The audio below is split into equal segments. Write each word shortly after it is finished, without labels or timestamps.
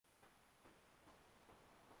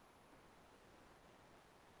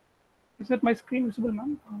Is that my screen visible,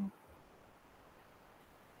 ma'am?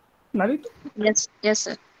 Lalit? Yes,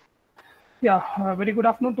 sir. Yeah, very good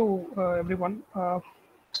afternoon to everyone.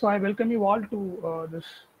 So I welcome you all to this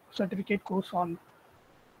certificate course on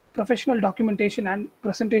professional documentation and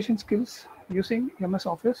presentation skills using MS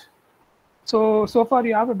Office. So far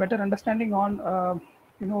you have a better understanding on,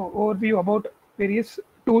 overview about various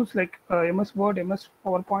tools like MS Word, MS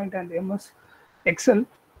PowerPoint, and MS Excel.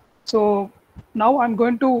 So now I'm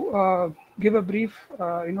going to give a brief,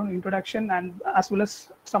 introduction and as well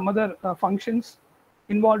as some other functions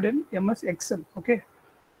involved in MS Excel. Okay.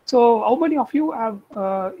 So how many of you have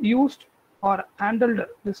used or handled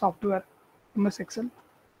the software MS Excel?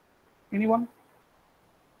 Anyone?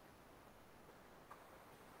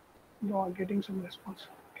 You are getting some response.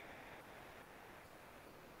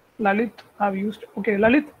 Lalit have used. Okay,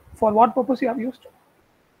 Lalit, for what purpose you have used?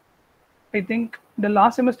 I think the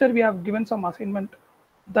last semester we have given some assignment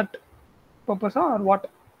that purpose or what?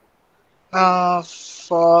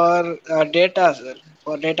 For data, sir,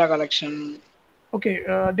 for data collection. Okay,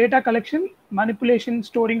 data collection, manipulation,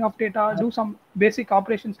 storing of data, do some basic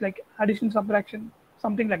operations like addition, subtraction,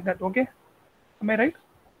 something like that. Okay, am I right?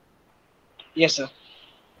 Yes, sir.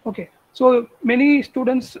 Okay, so many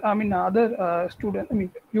students, I mean, other students, I mean,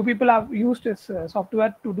 you people have used this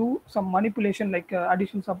software to do some manipulation like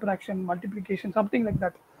addition, subtraction, multiplication, something like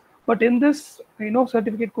that. But in this,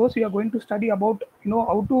 certificate course, we are going to study about,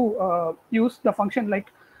 how to use the function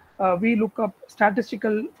like we look up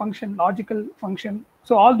statistical function, logical function.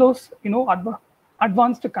 So all those,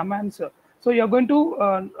 advanced commands. So you're going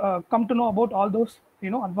to come to know about all those,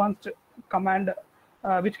 advanced command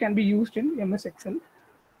which can be used in MS Excel.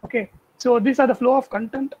 Okay, so these are the flow of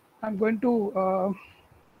content. I'm going to,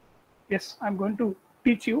 I'm going to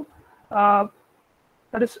teach you. That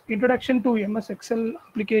is introduction to MS Excel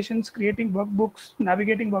applications, creating workbooks,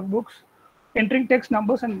 navigating workbooks, entering text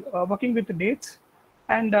numbers and working with the dates.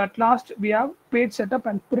 And at last, we have page setup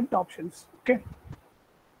and print options. Okay,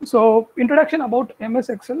 so introduction about MS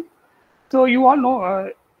Excel. So you all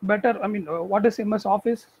know better, I mean, what is MS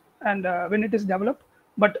Office and when it is developed.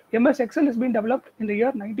 But MS Excel has been developed in the year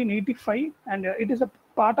 1985, and it is a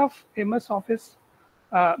part of MS Office,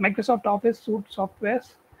 Microsoft Office suite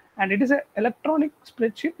softwares, and it is an electronic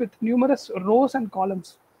spreadsheet with numerous rows and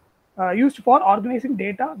columns used for organizing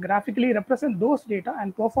data, graphically represent those data,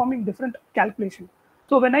 and performing different calculation.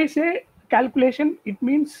 So when I say calculation, it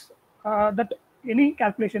means that any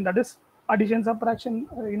calculation, that is addition, subtraction,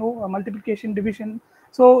 multiplication, division.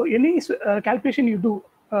 So any calculation you do,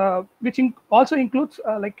 which also includes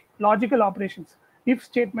like logical operations, if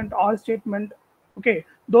statement, or statement, okay,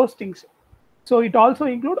 those things. So it also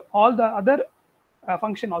include all the other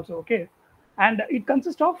function also. Okay, and it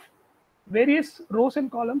consists of various rows and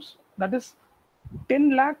columns, that is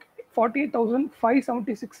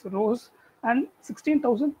 10,48,576 rows and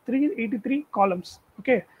 16,383 columns.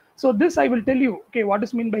 Okay, so this I will tell you, okay, what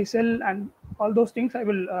is mean by cell and all those things I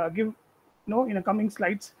will give in the coming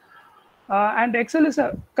slides. And Excel is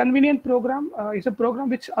a convenient program. It's a program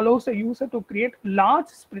which allows the user to create large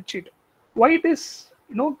spreadsheet. Why it is,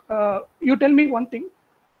 you tell me one thing.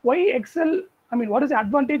 Why Excel? I mean, what is the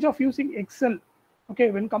advantage of using Excel? Okay,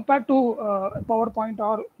 when compared to PowerPoint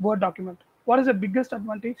or Word document, what is the biggest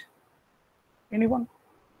advantage? Anyone?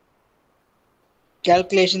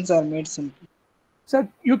 Calculations are made simple. Sir,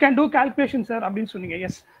 you can do calculations, sir. I've been saying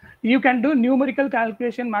yes. You can do numerical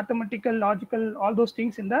calculation, mathematical, logical, all those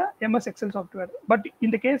things in the MS Excel software. But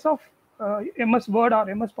in the case of MS Word or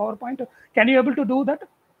MS PowerPoint, can you able to do that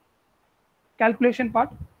calculation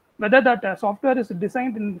part? Whether that software is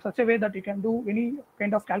designed in such a way that you can do any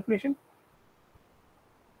kind of calculation?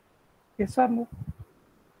 Yes or no?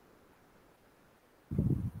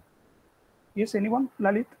 Yes, anyone?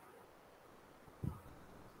 Lalit?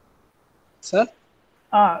 Sir?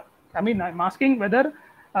 I mean, I'm asking whether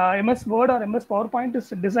MS Word or MS PowerPoint is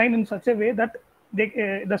designed in such a way that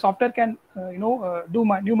the software can, do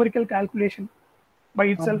my numerical calculation by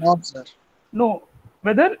itself. No, sir. No.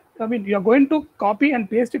 Whether, I mean, you're going to copy and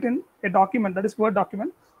paste it in a document, that is Word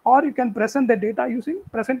document, or you can present the data using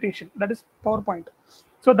presentation, that is PowerPoint.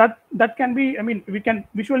 So that can be, I mean, we can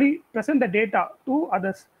visually present the data to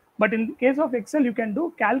others. But in case of Excel, you can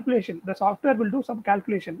do calculation. The software will do some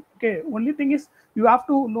calculation. Okay. Only thing is you have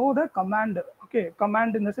to know the command. Okay.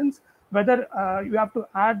 Command in the sense whether you have to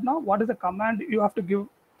add now, what is the command you have to give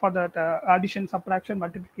for that addition, subtraction,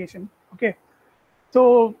 multiplication. Okay.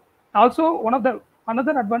 So also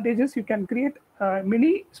another advantage is you can create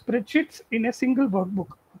many spreadsheets in a single workbook.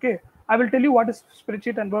 Okay. I will tell you what is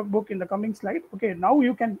spreadsheet and workbook in the coming slide. Okay. Now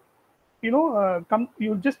you can, you'll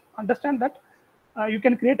just understand that you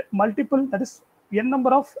can create multiple, that is n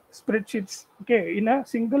number of spreadsheets, okay, in a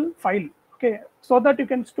single file, okay, so that you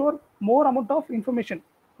can store more amount of information,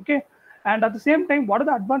 okay. And at the same time, what are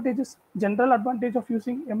the advantages, general advantage of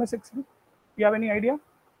using MS Excel? You have any idea?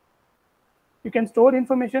 You can store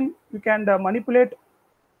information, you can manipulate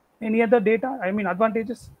any other data. I mean,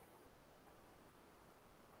 advantages.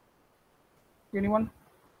 Anyone?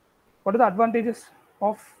 What are the advantages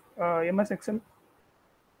of MS Excel?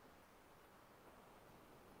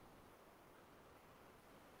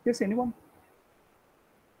 Yes, anyone?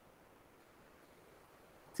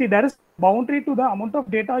 See, there is boundary to the amount of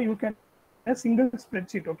data you can in a single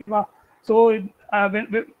spreadsheet. Okay, so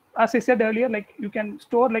as I said earlier, like you can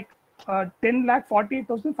store like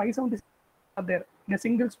 10,48,576 are there in a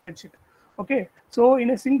single spreadsheet. Okay, so in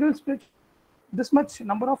a single spreadsheet, this much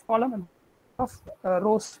number of column and of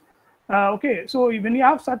rows. Okay, so when you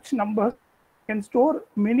have such numbers, you can store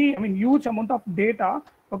many, I mean, huge amount of data.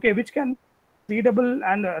 Okay, which can readable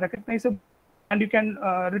and recognizable, and you can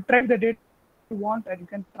retrieve the data you want, and you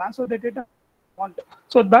can transfer the data you want.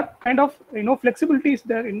 So that kind of flexibility is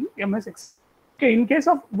there in MS Excel. Okay, in case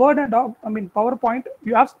of Word and PowerPoint,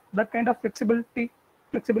 you have that kind of flexibility.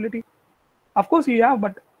 Of course you have,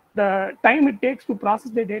 but the time it takes to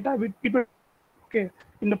process the data with people, okay,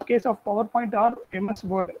 in the case of PowerPoint or MS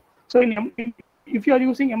Word. So if you are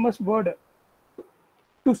using MS Word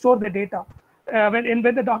to store the data, when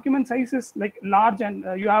the document size is like large and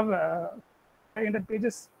you have 500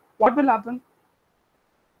 pages, what will happen?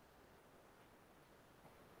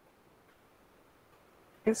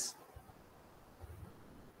 Yes.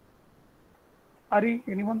 Ari,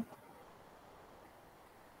 anyone?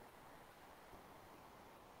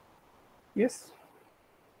 Yes.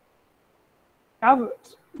 Have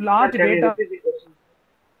large data.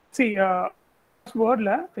 See, Word,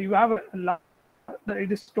 you have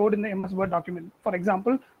it is stored in the MS Word document. For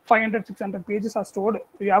example, 500, 600 pages are stored.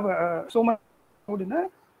 You have so much stored in a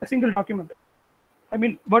single document. I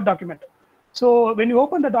mean, Word document. So when you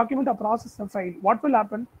open the document or process the file, what will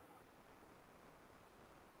happen?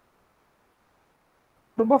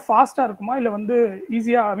 ரொம்ப ஃபாஸ்டா இருக்குமா இல்ல வந்து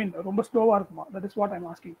ஈஸியா, ஐ மீன் ரொம்ப ஸ்லோவா இருக்குமா? That is what I'm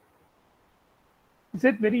asking. Is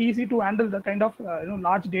it very easy to handle the kind of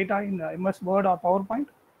large data in MS Word or PowerPoint?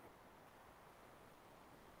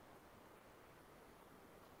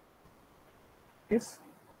 Yes.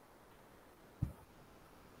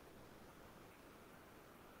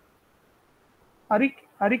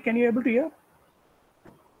 Ari, can you able to hear?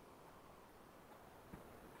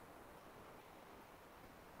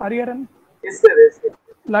 Hariharan? Yes, sir. Yes, sir.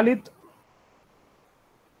 Lalit?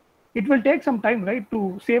 It will take some time, right, to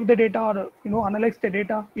save the data or analyze the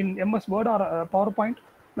data in MS Word or PowerPoint.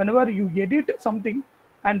 Whenever you edit something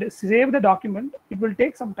and save the document, it will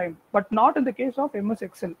take some time, but not in the case of MS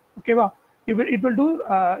Excel. Okay, it will do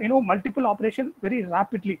multiple operation very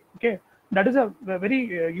rapidly. Okay, that is a very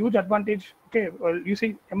huge advantage. Okay,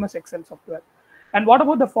 using MS Excel software. And what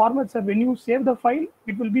about the formats? When you save the file,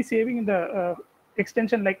 it will be saving in the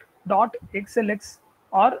extension like .xlx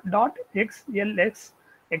or .xlx.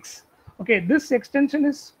 Okay, this extension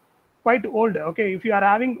is quite old. Okay, if you are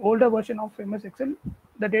having older version of MS Excel,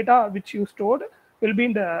 the data which you stored will be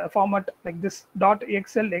in the format like this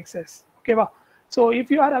 .xlxs. Okay, so if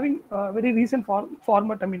you are having a very recent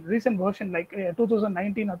format, I mean recent version like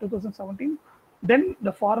 2019 or 2017, then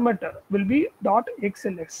the format will be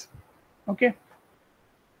 .xlx. Okay,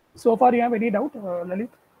 so far you have any doubt, Lalit?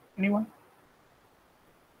 Anyone?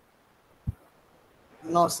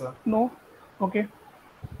 No, sir. No. Okay.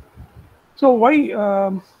 So why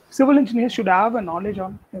civil engineers should have a knowledge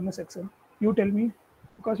on MS Excel? You tell me,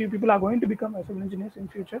 because you people are going to become a civil engineers in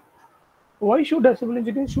future. Why should a civil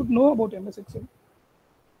engineer should know about MS Excel?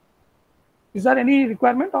 Is there any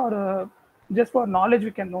requirement, or just for knowledge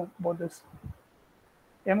we can know about this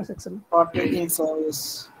MS Excel? For taking service.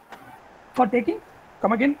 For taking?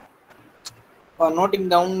 Come again? For noting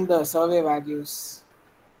down the survey values.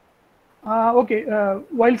 Okay.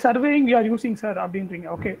 While surveying, we are using, sir, abdinring.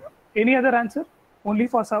 Okay. Any other answer? Only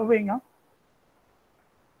for surveying, huh?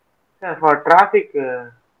 Sir, for traffic,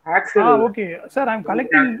 axle. Okay, sir. I'm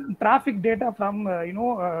collecting traffic data from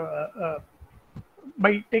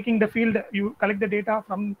by taking the field. You collect the data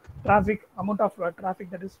from traffic, amount of traffic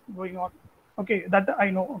that is going on. Okay, that I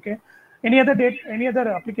know. Okay. Any other date? Any other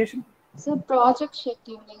application? So project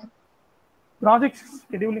scheduling. Project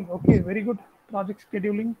scheduling. Okay, very good. Project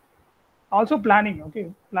scheduling. Also planning. Okay,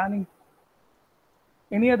 planning.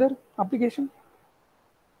 Any other application?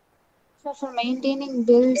 So for maintaining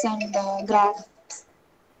bills and graphs.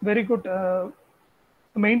 Very good.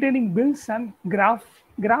 Maintaining bills and graph.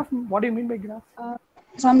 What do you mean by graph?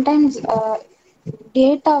 Sometimes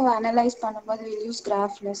Data analyze பண்ணும்போது we'll use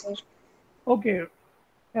graphல sir. Okay,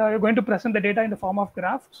 you're going to present the data in the form of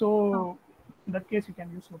graph. So in that case, you can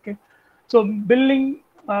use. Okay, so billing,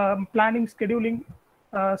 planning, scheduling,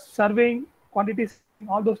 surveying, quantities,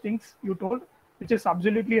 all those things you told, which is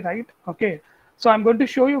absolutely right. Okay, so I'm going to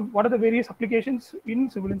show you what are the various applications in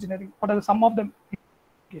civil engineering. What are the some of them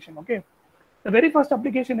application? Okay, the very first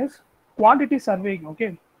application is quantity surveying.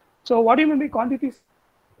 Okay, so what do you mean by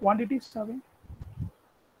quantity surveying?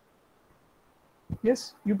 Yes,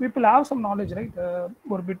 you people have some knowledge, right?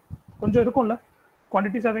 ஒரு bit கொஞ்சம் இருக்கும்ல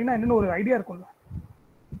quantity surveyனா என்னன்னு ஒரு idea இருக்கும்ல.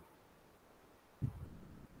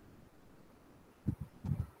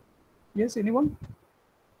 Yes, anyone?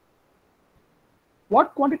 What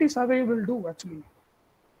quantity survey will do actually?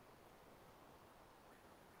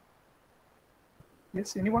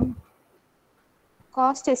 Yes, anyone?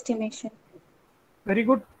 Cost estimation. Very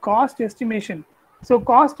good. Cost estimation. So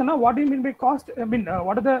cost, what do you mean by cost? I mean,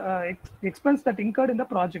 what are the expense that incurred in the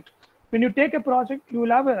project? When you take a project, you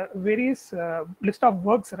will have a various list of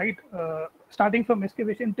works, right? Starting from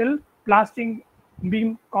excavation till blasting, beam,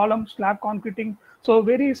 column, slab concreting. So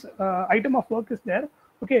various item of work is there.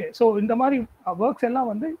 Okay, so in the mari works எல்லாம்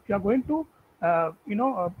வந்து you are going to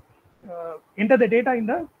enter the data in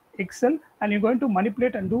the Excel, and you're going to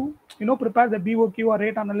manipulate and do prepare the BOQ or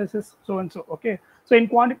rate analysis, so and so. Okay, so in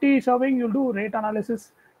quantity surveying you'll do rate analysis.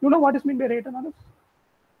 You know what is mean by rate analysis?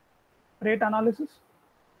 Rate analysis.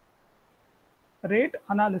 Rate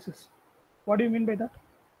analysis. What do you mean by that?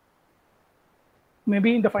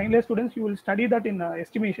 Maybe in the final year students you will study that in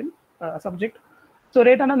estimation subject. So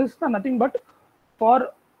rate analysis is nothing but for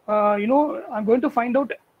I'm going to find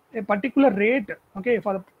out a particular rate, okay,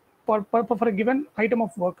 for a given item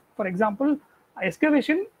of work. For example,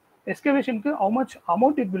 excavation how much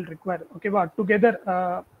amount it will require, okay, but together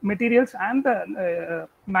materials and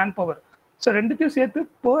manpower. So ரெண்டுத்தையும் சேர்த்து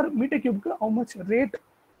per meter cube how much rate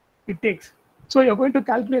it takes. So you're going to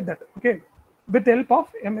calculate that, okay, with the help of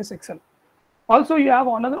MS Excel. Also you have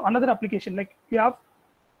another application, like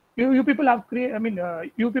you people have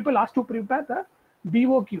you people asked to prepare the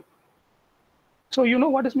BOQ. So you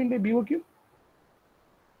know what is mean by BOQ?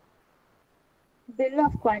 Bill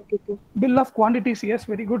of quantity. Bill of quantities. Yes,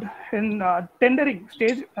 very good. In tendering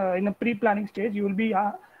stage, in a pre-planning stage, you will be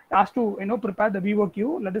asked to prepare the BOQ,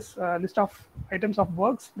 that is list of items of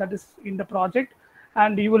works that is in the project,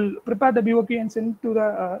 and you will prepare the BOQ and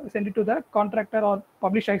send it to the contractor or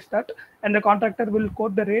publicize that, and the contractor will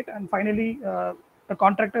quote the rate, and finally the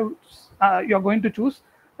contractor you are going to choose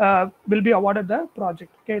will be awarded the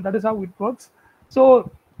project. Okay, that is how it works. So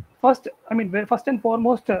first and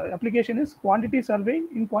foremost application is quantity surveying.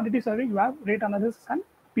 In quantity surveying you have rate analysis and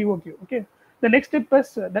BOQ. Okay, the next step is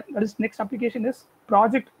that is next application is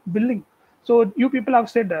project billing. So you people have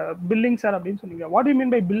said billing sir அப்படின்னு சொன்னீங்க. What do you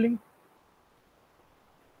mean by billing?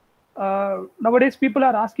 Nowadays people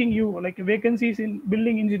are asking you like vacancies in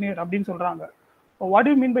billing engineer அப்படின்னு சொல்றாங்க. What do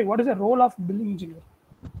you mean by what is the role of billing engineer?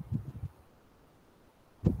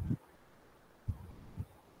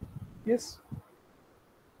 Yes,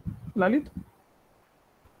 Lalit.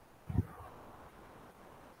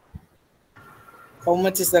 How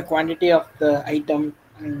much is the quantity of the item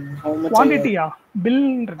and how much Quantity, bill.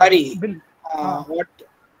 Sorry. Bill.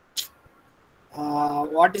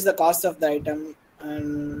 What is the cost of the item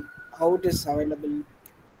and how it is available?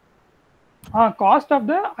 Cost of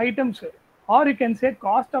the items, or you can say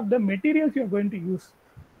cost of the materials you are going to use.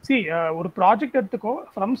 See, ஒரு project எடுத்துக்கோ,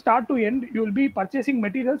 from start to end you will be purchasing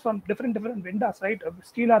materials from different vendors, right?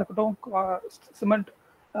 Steel இருக்கட்டும், cement,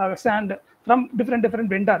 sand, from different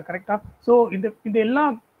vendor, correct? So இந்த எல்லா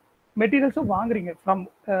materials வாங்குறீங்க from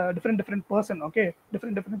different person, okay,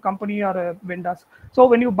 different company or vendors. So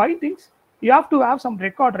when you buy things you have to have some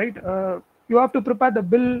record, right? You have to prepare the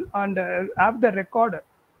bill and have the record.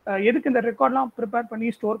 எதுக்கு இந்த ரெக்கார்ட்லாம் prepare பண்ணி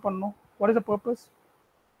store பண்ணணும்? What is the purpose?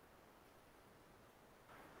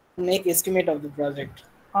 Make estimate of the project.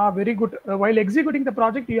 Very good. While executing the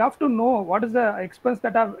project you have to know what is the expense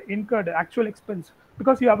that have incurred, actual expense,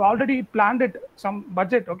 because you have already planned it, some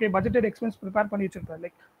budget, okay, budgeted expense prepare பண்ணி வச்சிருப்ப,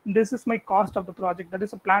 like this is my cost of the project, that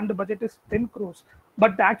is a planned budget is 10 crores,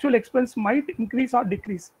 but the actual expense might increase or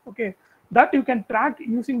decrease, okay, that you can track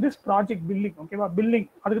using this project billing. Okay, billing,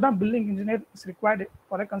 அதுக்கு தான் billing engineer is required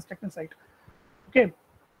for a construction site. Okay,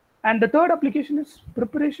 and the third application is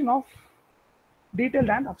preparation of detailed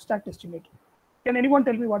and abstract estimate. Can anyone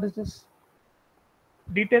tell me what is this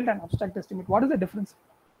detailed and abstract estimate? What is the difference?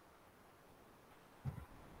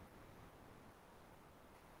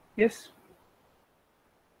 Yes,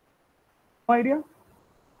 no idea?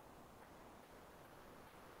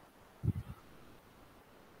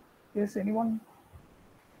 Yes, anyone?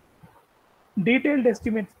 Detailed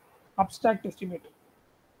estimate, abstract estimate.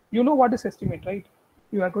 You know what is estimate, right?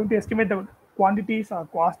 You are going to estimate the quantities or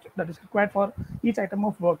cost that is required for each item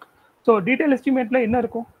of work. So detailed estimate la enna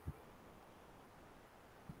irukum?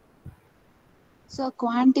 So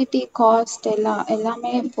quantity, cost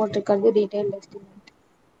எல்லாமே போட்டிருக்கிறது detailed estimate.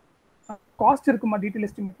 Cost irukuma detailed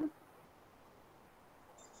estimate?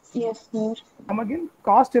 Yes, sir. Come again,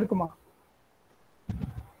 cost irukuma?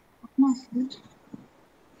 No, sir.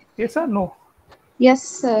 Yes or no? Yes,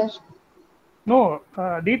 sir. No,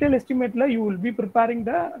 detailed estimate la you will be preparing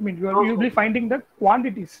the, I mean, you will be finding the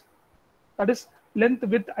quantities. That is length,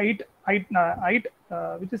 width, height,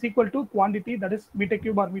 which is equal to quantity, that is meter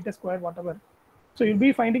cube or meter square, whatever. So you'll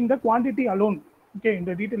be finding the quantity alone, okay, in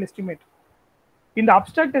the detailed estimate. In the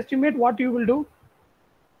abstract estimate, what you will do?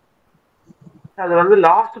 அது வந்து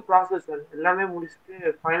last process எல்லாமே முடிச்சுட்டு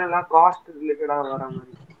ஃபைனலா cost ரிலேட்டடா வர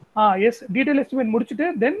மாதிரி. Yes, detailed estimate முடிச்சிட்டு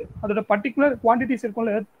then அதோட particular quantities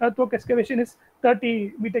இருக்கும்ல, earthwork excavation is 30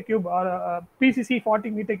 meter cube or PCC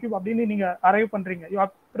 40 meter cube அப்படின்னு நீங்க அரைவ் பண்றீங்க. You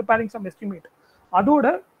are preparing some estimate. அதோட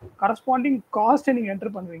corresponding cost நீங்க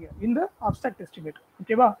என்டர் பண்ணுவீங்க in the abstract estimate.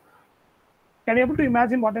 ஓகேவா? Can you able to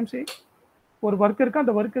imagine what I'm saying? ஒரு work இருக்கு,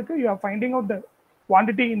 அந்த ஒர்க்குக்கு you are finding out the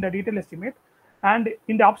quantity in the detailed estimate, and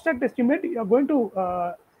in the abstract estimate you are going to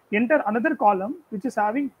enter another column which is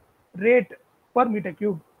having rate per meter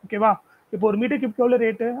cube. ஓகேவா? இப்போ ஒரு metre கியூப்க்கு எவ்வளோ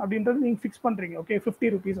rate அப்படின்றது நீங்கள் fix பண்ணுறீங்க. Okay, 50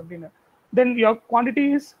 rupees அப்படின்னு. Then your quantity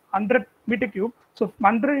is 100 metre cube. So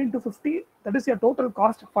 100 into 50, that is your total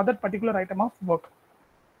cost for that particular item of work.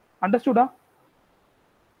 Understood?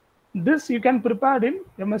 This you can prepare in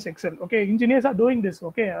MS Excel. Okay, engineers are doing this.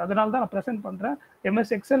 Okay, அதனால தான் நான் present பண்ணுறேன்.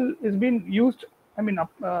 MS Excel is been used, I mean,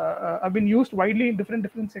 have been used widely in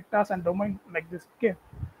different sectors and domain like this. Okay.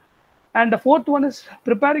 And the fourth one is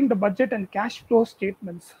preparing the budget and cash flow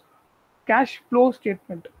statements. Cash flow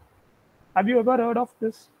statement. Have you ever heard of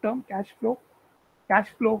this term, cash flow? Cash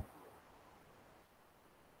flow.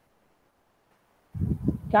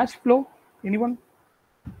 Cash flow. Anyone?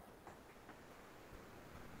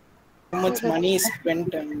 How much money is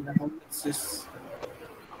spent and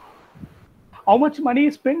how much money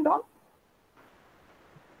is spent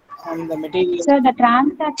on the material? Sir, the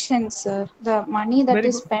transactions, sir, the money that Very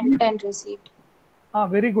is good. spent and received.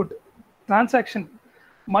 Very good. Transaction.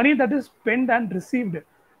 Money that is spent and received.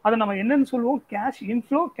 அதை நம்ம என்னன்னு சொல்லுவோம்? Cash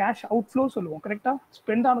inflow, cash outflow சொல்லுவோம். கரெக்டா?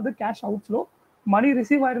 Spend ஆனது cash outflow, மணி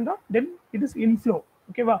receive ஆயிருந்தா then it is inflow.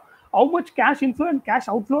 ஓகேவா? how much cash inflow and cash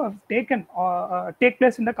outflow have take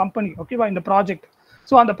place in the company, ஓகேவா, in the project.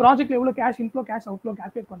 So அந்த ப்ராஜெக்ட்ல எவ்வளவு cash inflow, cash outflow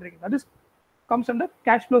calculate பண்றீங்க, that is comes under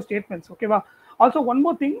cash flow statements. ஓகேவா? Also one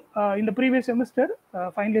more thing, in the previous semester,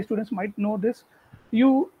 final year students might know this,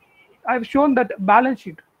 I've shown that balance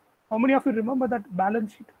sheet. How many of you remember that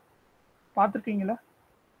balance sheet? பார்த்திருக்கீங்களா?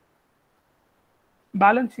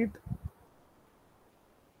 Balance sheet.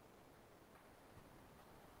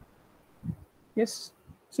 Yes,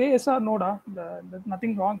 say yes or no. There's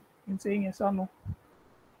nothing wrong in saying yes or no.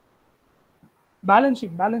 Balance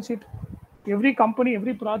sheet. Every company,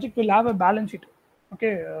 every project will have a balance sheet.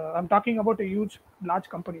 Okay, I'm talking about a large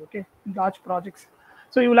company. Okay, large projects.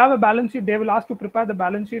 So you will have a balance sheet. They will ask to prepare the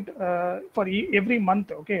balance sheet for every month.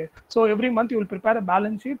 Okay, so every month you will prepare a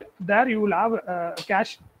balance sheet. There you will have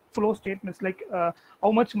cash flow statements like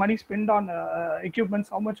how much money spent on equipments,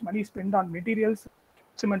 how much money spent on materials,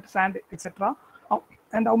 cement, sand, etc.,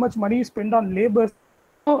 and how much money is spent on labor.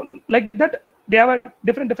 So like that, they have a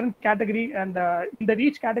different category, and in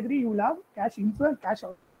each category you will have cash inflow and cash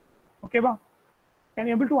out. Okay, ba? Can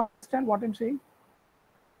you able to understand what I'm saying,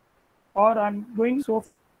 or I'm going so?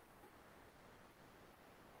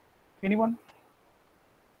 Anyone?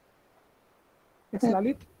 Yes,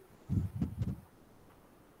 Lalit.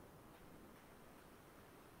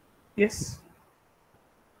 Yes.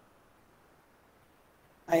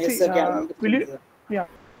 Yes, See, will you? Yeah.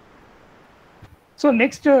 So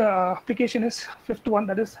next application is fifth one,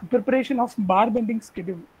 that is preparation of bar bending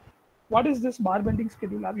schedule. What is this bar bending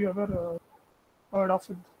schedule? Have you ever heard of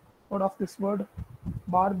it? Heard of this word,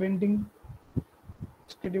 bar bending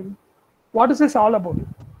schedule? What is this all about?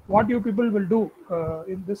 What you people will do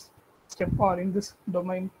in this step or in this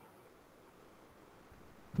domain?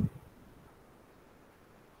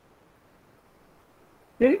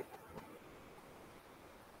 Okay.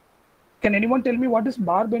 Can anyone tell me what is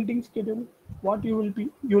bar bending schedule? What you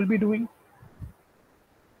will be doing?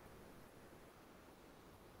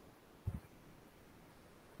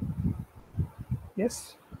 Yes.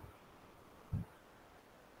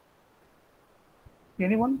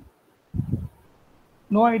 Anyone?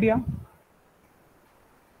 No idea.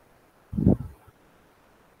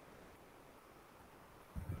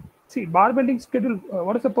 See, bar bending schedule,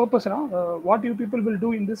 what is the purpose now? What you people will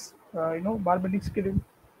do in this, bar bending schedule?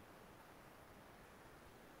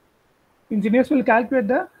 Engineers will calculate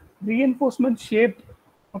the reinforcement shape,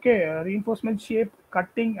 okay, reinforcement shape,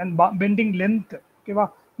 cutting and bending length. Okay,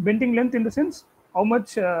 bending length in the sense how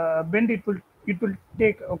much bend it will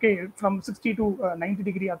take, okay, from 60 to 90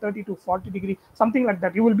 degree or 30 to 40 degree, something like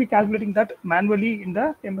that. You will be calculating that manually in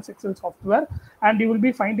the MS Excel software, and you will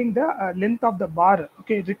be finding the length of the bar,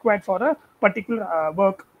 okay, required for a particular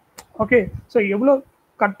work. Okay, so எவ்வளோ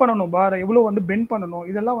cut பண்ணணும் பார், எவ்வளோ வந்து bend பண்ணணும்,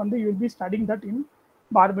 இதெல்லாம் வந்து you will be studying that in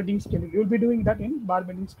bar bending schedule. You will be doing that in bar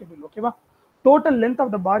bending schedule. Okay, total length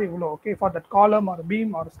of the bar evlo, okay, for that column or beam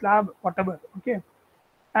or slab, whatever. Okay,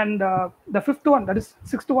 and the fifth one, that is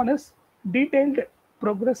sixth one, is detailed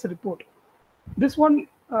progress report. This one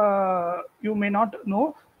you may not know.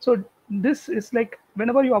 So this is like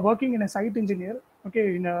whenever you are working in a site engineer, okay,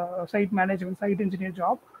 in a site management, site engineer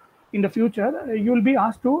job, in the future you will be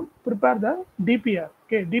asked to prepare the DPR.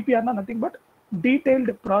 Okay, DPR is nothing but detailed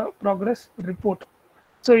progress report.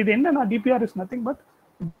 So the DPR is nothing but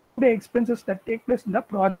the expenses that take place in the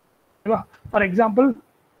project. For example,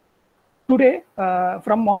 today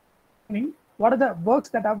from morning, what are the works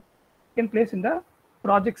that have taken place in the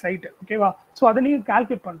project site? Okay, so அதை நீங்க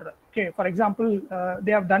calculate பண்ற. Okay, for example,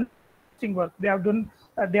 they have done work, they have done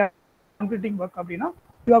they are concreting work அப்படினா,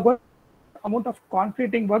 you are going amount of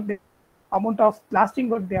concreting work, the amount of blasting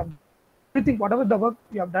work they have, everything, whatever the work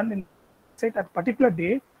you have done in site at particular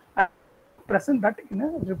day, present that in a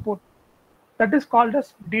report. That is called as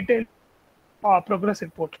detailed progress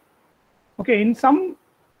report. Okay, in some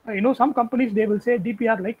some companies they will say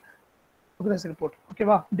DPR like progress report. Okay,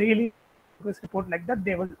 daily progress report, like that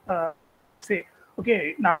they will say. Okay,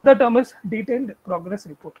 now the term is detailed progress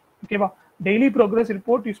report. Okay, daily progress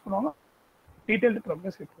report use பண்ணுவாங்க, detailed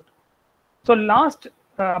progress report. So last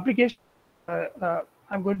application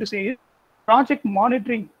I'm going to say is project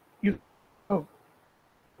monitoring.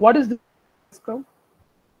 What is this curve?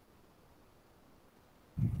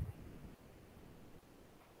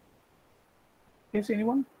 Yes,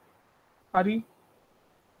 anyone? Ari?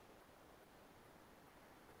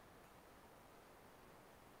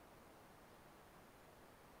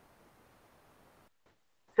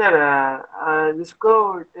 Sir, this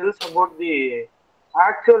curve tells about the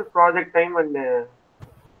actual project time and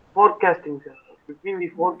forecasting, sir. Between the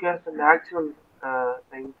forecast and the actual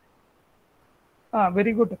time.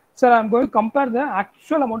 Very good. Sir, I'm going to compare the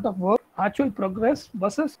actual amount of work, actual progress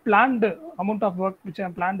versus planned amount of work which I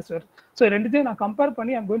am planned, sir. So, rendithaiyum na compare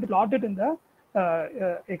panni, I'm going to plot it in the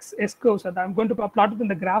S curve, sir. I'm going to plot it in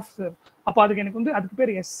the graph, sir. Appo adukku enakku vandu adukku per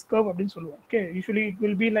S curve appdin solluvom. Okay, usually it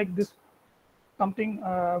will be like this, something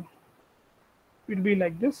will be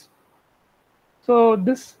like this. So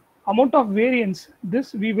this amount of variance, this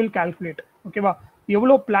we will calculate. Okay,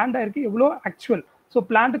 evlo planned irukku, evlo actual. So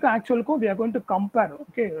planned to actual ko we are going to compare.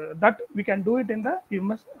 Okay, that we can do it in the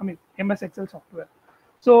MS Excel software.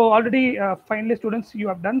 So already finally students, you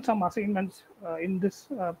have done some assignments in this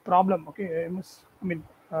problem. Okay,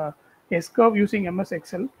 S curve using MS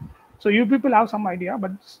Excel. So you people have some idea,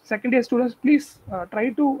 but second year students, please try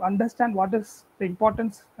to understand what is the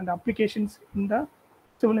importance and the applications in the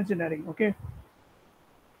civil engineering. Okay,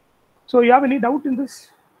 so you have any doubt in this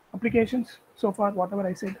applications so far, whatever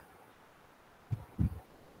I said?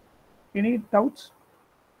 Any doubts?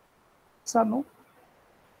 Sir, no?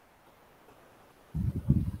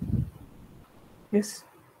 Yes,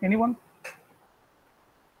 anyone?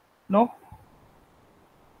 No?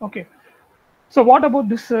 Okay. So what about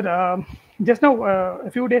this, sir? Just now,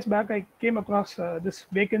 a few days back, I came across this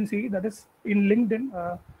vacancy that is in LinkedIn.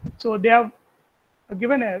 So they have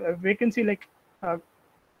given a vacancy like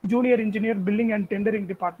junior engineer billing and tendering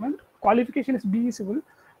department. Qualification is BE Civil.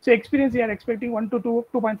 So experience they are expecting 1 to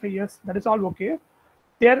 2.5 years. That is all okay.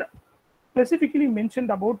 They are specifically mentioned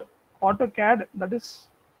about AutoCAD, that is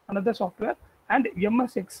another software, and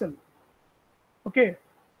MS Excel. Okay,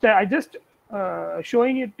 so I just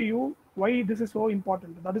showing it to you why this is so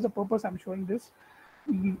important. That is the purpose I'm showing this.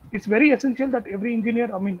 It's very essential that every engineer,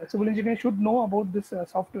 a civil engineer, should know about this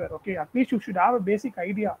software. Okay, at least you should have a basic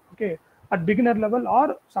idea. Okay, at beginner level,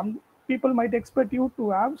 or some people might expect you to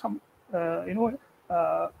have some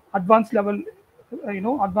advanced level,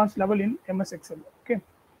 advanced level in MS Excel. Okay,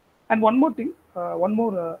 and one more thing, one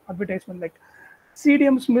more advertisement, like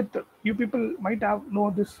CDM Smith. You people might have know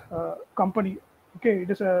this company. Okay, it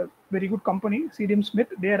is a very good company, CDM Smith.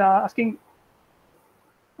 They are asking,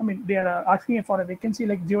 they are asking for a vacancy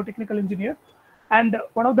like geotechnical engineer, and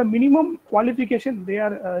one of the minimum qualification they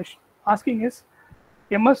are asking is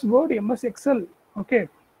MS Word, MS Excel. Okay,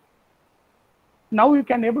 Now you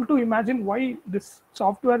can able to imagine why this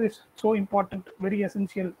software is so important, very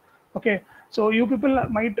essential. Okay, so you people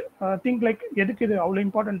might think like எதுக்கு இது அவ்வளோ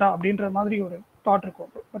இம்பார்ட்டண்டா அப்படின்ற மாதிரி ஒரு thought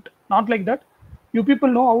இருக்கும், but not like that. You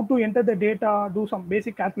people know how to enter the data, do some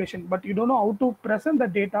basic calculation, but you don't know how to present the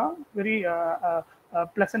data very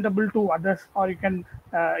presentable to others, or you can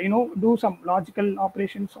do some logical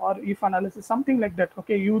operations or if analysis, something like that.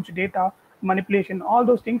 Okay, huge data manipulation, all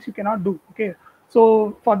those things you cannot do. Okay, so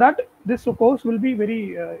for that this course will be very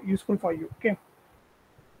useful for you. Okay,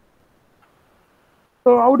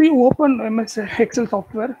 so how do you open MS Excel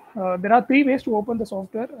software? There are 3 ways to open the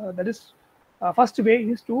software. That is, first way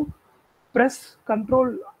is to press Control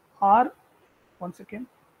R. One second.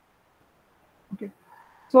 Okay,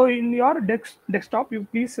 so in your desktop you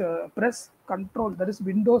please press Control, that is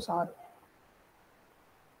Windows R.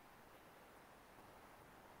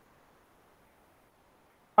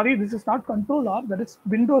 Sorry, this is not Control R, that is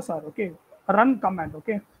Windows R. Okay, run command.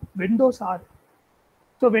 Okay, Windows R.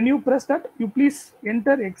 So when you press that, you please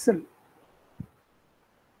enter Excel.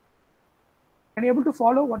 Are you able to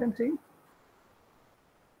follow what I'm saying?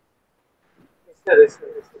 Yes, sir. Yes, sir.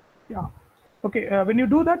 Yes, sir. Yeah. Okay, when you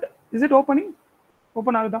do that, is it opening?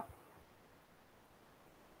 Open Agda.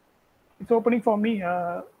 It's opening for me.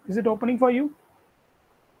 Is it opening for you?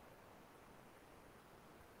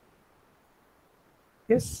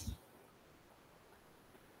 Yes.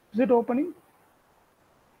 Is it opening?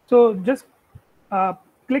 So just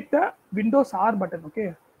click the Windows R button. Okay,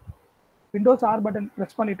 Windows R button,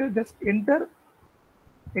 press on it, just enter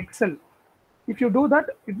Excel. If you do that,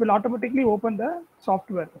 it will automatically open the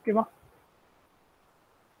software. Okay,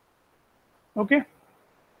 okay.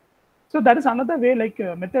 So that is another way, like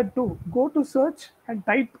method 2. Go to search and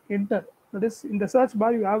type enter. That is, in the search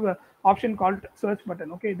bar you have an option called search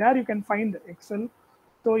button. Okay, there you can find Excel.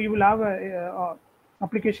 So you will have a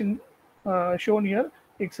application shown here,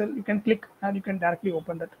 Excel. You can click and you can directly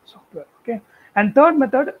open that software. Okay, and third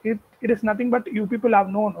method, it is nothing but you people have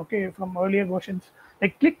known, okay, from earlier versions.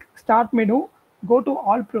 Like click start menu, go to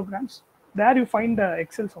all programs. There you find the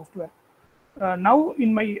Excel software. Now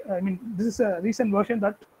in my, this is a recent version,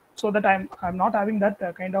 that so that I'm not having that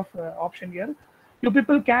kind of option here. You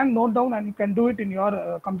people can note down and you can do it in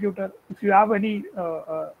your computer if you have any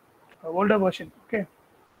older version. Okay,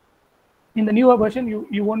 in the newer version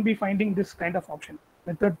you won't be finding this kind of option.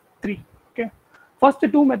 Method 3. Okay, first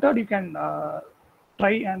 2 method you can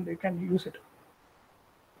try and you can use it.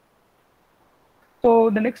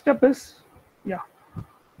 So the next step is, yeah,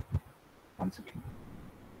 one second.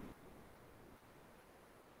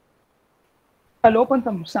 I'll open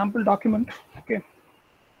some sample document. Okay,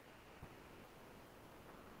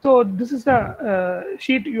 so this is the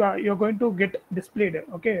sheet you're going to get displayed.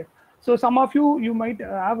 Okay, so some of you might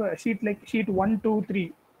have a sheet like sheet 1,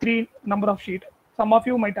 2, 3 number of sheet. Some of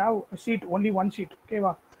you might have a sheet, only one sheet. Okay,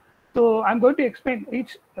 so I'm going to explain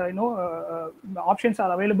each the options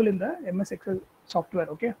are available in the MS Excel software.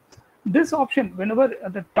 Okay, this option, whenever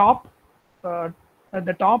at the top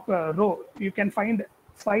row you can find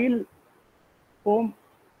file, home,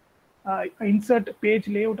 insert, page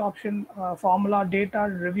layout option, formula, data,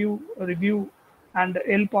 review and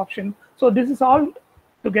help option. So this is all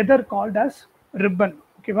together called as ribbon.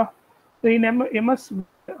 Okay, so in MS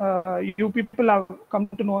you people have come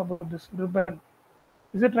to know about this ribbon.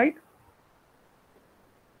 Is it right?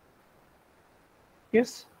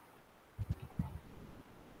 Yes.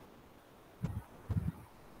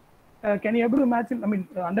 Can you able to imagine,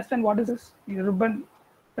 understand what is this ribbon?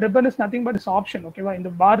 Ribbon is nothing but this option. Okay, in the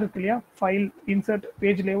bar clear, file, insert,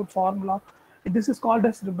 page layout, formula, this is called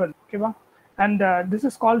as ribbon. Okay, and this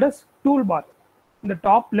is called as toolbar. In the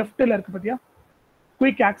top left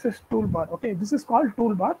quick access toolbar. Okay, this is called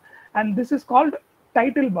toolbar, and this is called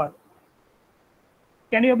title bar.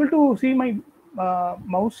 Can you able to see my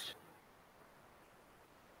mouse?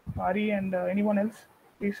 Ari and anyone else,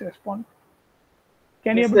 please respond.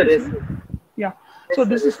 Can you able to see? Yeah, so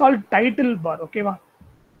this is called title bar. Okay,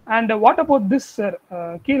 and what about this, sir?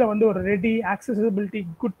 கீழ வந்து ஒரு ready, accessibility,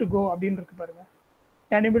 good to go அப்படின்னு இருக்கு பாருங்க.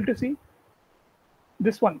 Can you able to see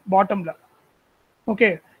this one bottom la?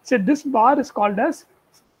 Okay, so this bar is called as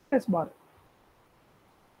status bar.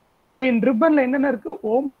 In ribbon la என்னென்ன இருக்கு?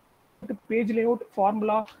 Home, page layout,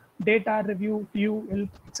 formula, data, review, view,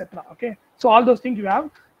 help, etc. Okay, so all those things you have.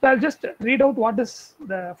 So I'll just read out what is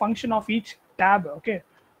the function of each tab. Okay,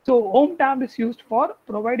 so home tab is used for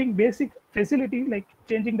providing basic facilities like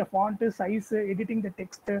changing the font size, editing the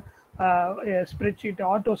text, spreadsheet,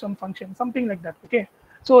 auto sum function, something like that. Okay,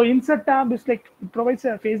 so insert tab is like, it provides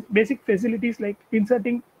a basic facilities like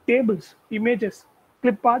inserting tables, images,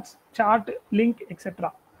 clip arts, chart, link,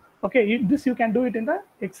 etc. Okay, this you can do it in the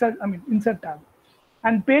Excel, I mean insert tab.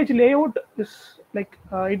 And page layout is like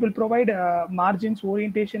it will provide margins,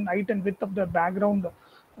 orientation, height and width of the background,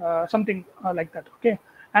 something like that. Okay,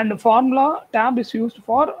 and the formula tab is used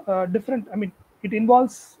for different, I mean it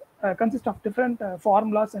involves consists of different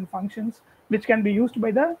formulas and functions which can be used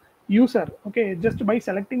by the user, okay, just by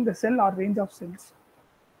selecting the cell or range of cells.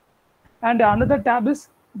 And another tab is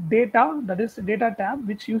data, that is data tab,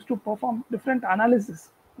 which used to perform different analysis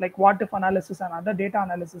like what if analysis and other data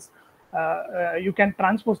analysis. You can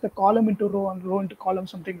transpose the column into row and row into column,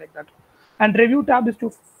 something like that. And review tab is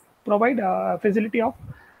to provide a facility of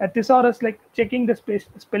a thesaurus, like checking the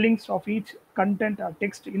spellings of each content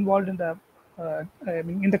text involved in the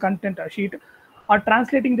in the content sheet, or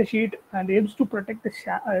translating the sheet, and aims to protect the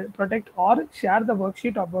protect or share the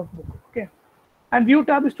worksheet or workbook. Okay, and view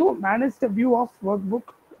tab is to manage the view of workbook,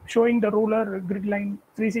 showing the ruler, grid line,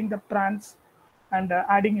 freezing the params, and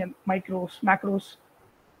adding in macros.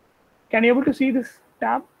 Can you able to see this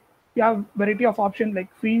tab? You have variety of options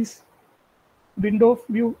like freeze, window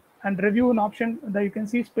view, and review an option that you can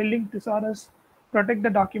see spelling, thesaurus, protect the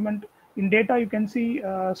document. In data, you can see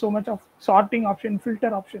so much of sorting option,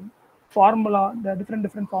 filter option, formula, the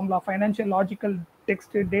different formula, financial, logical,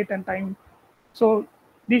 text, date, and time. So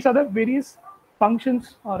these are the various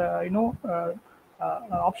functions or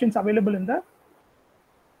options available in the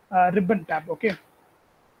ribbon tab. Okay.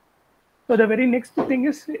 So the very next thing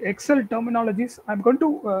is Excel terminologies. I'm going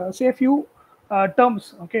to say a few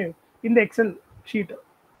terms, okay, in the Excel sheet.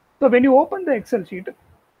 So when you open the Excel sheet,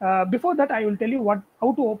 before that I will tell you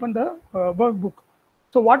how to open the workbook.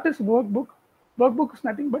 So what is workbook? Workbook is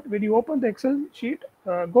nothing but when you open the Excel sheet,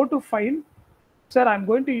 go to File. Sir, I'm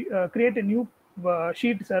going to create a new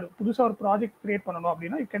sheet, sir. புதுசா ஒரு project create பண்ணனும்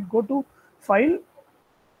அப்படினா you can go to File,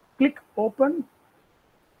 click Open,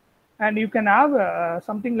 and you can have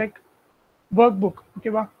something like workbook.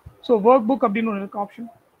 Okay, va? So workbook அப்படின்னு ஒரு option.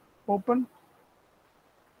 Open.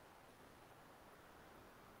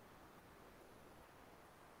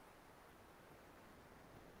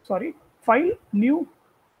 Sorry, File, New,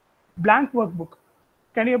 blank workbook.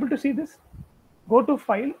 Can you able to see this? Go to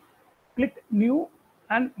File, click New,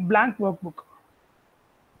 and blank workbook.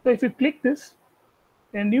 So if you click this,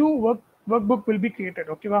 a new workbook will be created.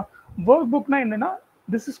 Okay, va? Workbook na enna,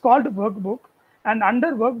 this is called workbook, and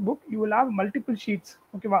under workbook you will have multiple sheets.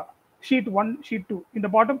 Okay, va? Sheet 1, sheet 2. In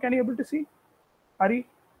the bottom, can you able to see? Hari?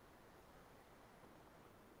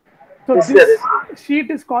 So this sheet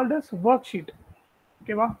is called as worksheet.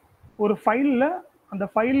 Okay, va? ஒரு ஃபைல்ல அந்த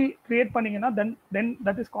file create பண்ணீங்கன்னா then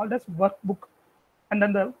that is called as workbook, and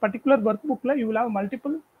then the particular workbookல you will have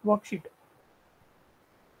multiple worksheet.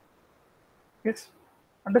 Yes,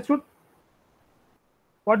 understood?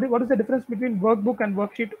 What is the difference between workbook and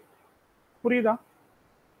worksheet? புரியுதா?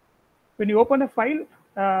 When you open a file,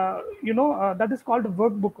 that is called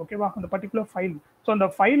workbook. Okay, va? On the particular file. So on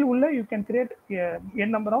the file ulla you can create a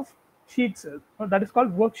number of sheets. That is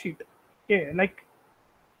called worksheet. Okay, like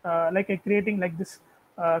creating like this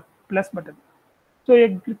plus button. So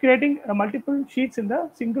you're creating multiple sheets in the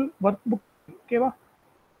single workbook. Okay, va?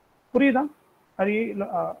 Puriyudha?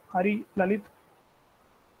 Hari, Lalit?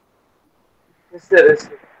 Yes, sir. Yes,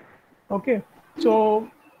 sir. Okay, so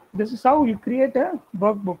this is how you create a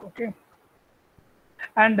workbook. Okay,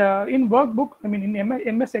 and in workbook, I mean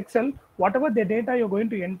in MS Excel, whatever the data you're going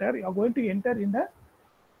to enter in the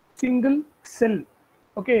single cell.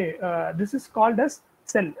 Okay, this is called as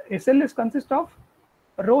cell. A cell is consist of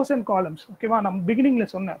rows and columns. Okay, va? I'm beginning la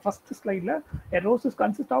sonna first slide la a rows is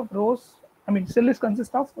consist of rows. I mean cell is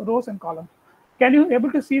consist of rows and columns. Can you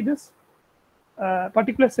able to see this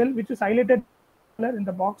particular cell which is highlighted in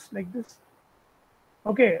the box like this?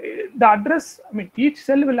 Okay, the address, I mean each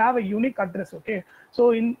cell will have a unique address. Okay, so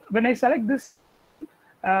when I select this,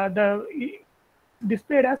 the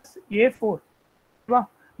displayed as A4.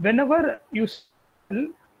 Whenever you sell,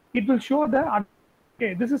 it will show the address.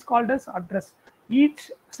 Okay, this is called as address. Each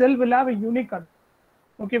cell will have a unique address.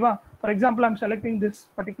 Okay, for example, I'm selecting this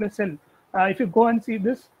particular cell. If you go and see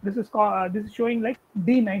this is called this is showing like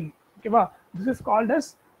D9. Okay, this is called as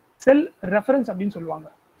cell reference அப்படின்னு சொல்லுவாங்க.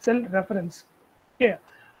 Cell reference. Okay,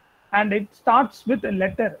 and it starts with a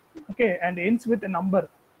letter. Okay, and ends with a number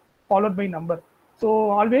followed by number. So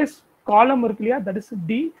always column இருக்கு இல்லையா, that is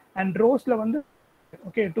D, and rowsல வந்து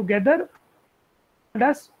okay together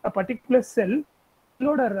as a particular cell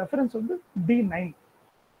load a reference வந்து D9.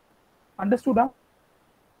 Understood?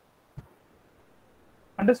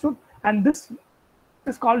 Understood? And this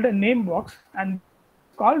is called a name box and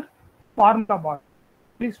called formula bar.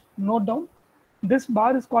 Please note down, this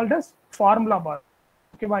bar is called as formula bar.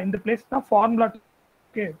 Okay, in the place now formula.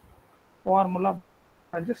 Okay, formula.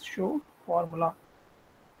 I'll just show formula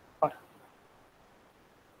bar.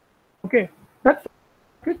 Okay, that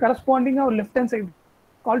corresponding our left hand side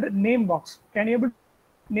called name box. Can you able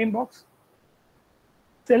name box?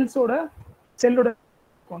 Cells oda cell oda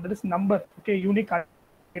that is number. Okay, unique.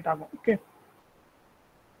 Okay.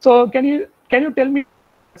 So can you tell me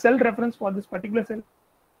cell reference for this particular cell?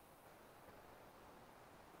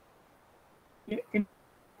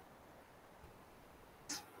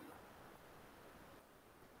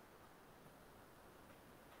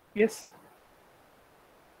 Yes.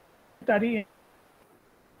 Tari.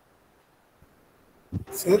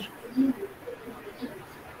 Sir?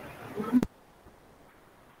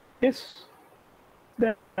 Yes.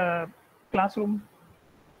 The classroom.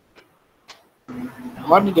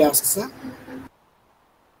 What did you ask, sir?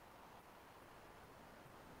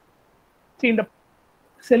 See, இந்த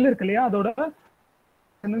செல் இருக்கு இல்லையா அதோட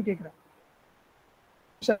என்னன்னு கேக்குறேன்.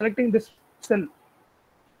 Selecting this cell.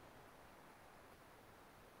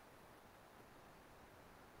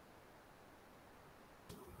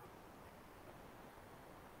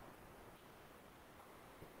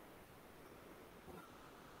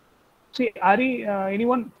 See, Ari,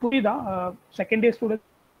 anyone புரியுதா? Second day students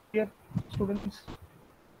here, students.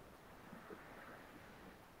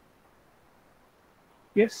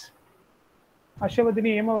 Yes.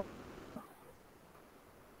 Ashavadini, Ema.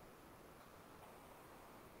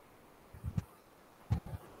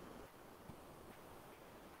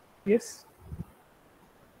 Yes.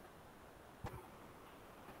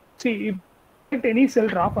 See, if select any cell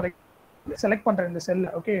raw for select பண்ற இந்த cell,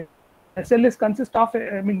 okay. The cell is consist of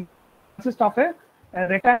a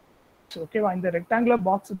rectangle. Okay, in the rectangular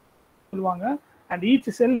box சொல்லுவாங்க, and each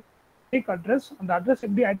cell unique address, and the address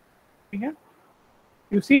எப்படி ஐடென்டிஃபைங்க?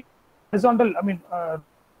 You see horizontal,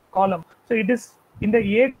 column. So it is in the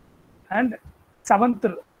 8th and 7th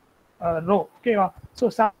row. Okay, so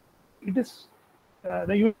it is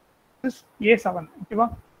the unit is A7. Okay,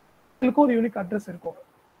 இதுக்கு ஒரு unique address இருக்கும்.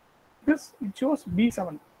 This it shows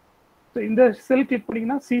B7. So in the cell click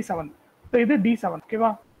பண்ணீங்கன்னா C7. So இது D7. Okay,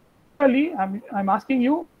 actually I'm asking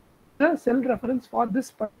you the cell reference for this.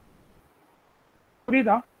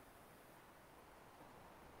 புரியுதா?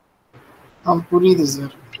 புரியுது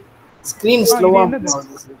sir. Screen slow ஆ போகுது sir.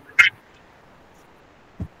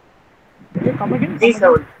 Okay, come again.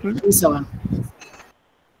 D7.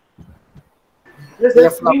 Yes, sir.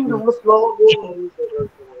 Screen ரொம்ப slow ஆ போகுது sir.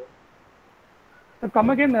 Come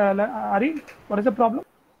again, Ari. What is the problem?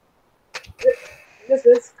 Yes,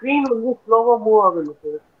 sir. Screen வந்து slow ஆ move ஆகுது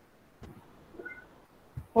sir.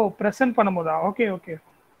 Oh, present பண்ணும்போதா? Okay.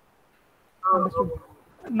 Understood.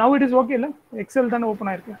 Now it is okay, la? Excel தான open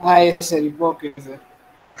ஆயிருக்கு. Yes sir, இப்போ okay sir.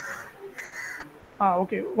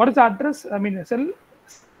 Okay. What is the address? Cell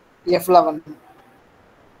F11.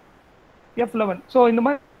 F11. So இந்த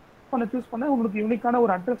மாதிரி பண்ண choose பண்ணா உங்களுக்கு யூனிக்கான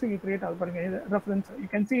ஒரு அட்ரஸ் இங்க கிரியேட் ஆகும் பாருங்க. Reference you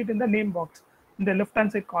can see it in the name box in the left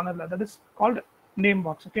hand side corner. That is called name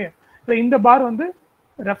box. Okay. So இந்த பார் வந்து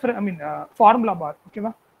formula bar. Okay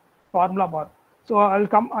va? Formula bar. So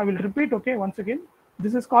I will repeat, okay, once again.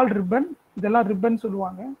 This is called ribbon. இதெல்லாம் ribbon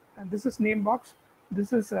சொல்லுவாங்க. And this is name box. This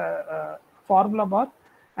is formula bar.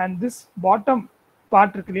 And this bottom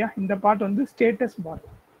part இருக்கு இல்லையா, இந்த part வந்து status bar.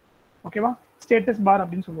 ஓகேவா? status bar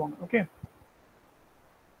அப்படின்னு சொல்லுவாங்க. Okay.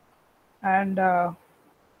 And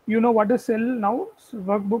you know what is cell now?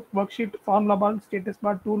 Workbook, worksheet, formula bar, status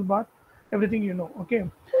bar, toolbar, everything you know. Okay.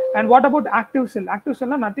 And what about active cell? Active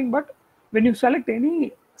cell is nothing but when you select any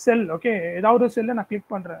cell, okay, ஏதாவது ஒரு செல்லை நான்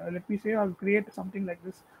click பண்றேன். Let me say I will create something like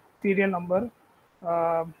this: serial number,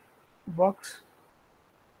 box,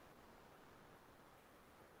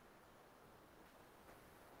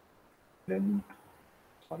 then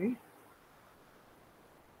sorry,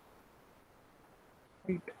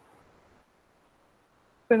 wait.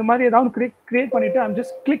 So இந்த மாதிரி ஏதாவது create பண்ணிட்டு I'm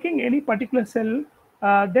just clicking any particular cell,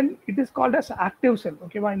 then it is called as active cell.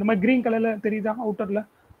 ஓகேவா? இந்த மாதிரி green கலர்ல தெரியுதா அவுட்டர்ல?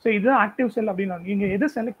 So இதுதான் active cell அப்படினா நீங்க எதை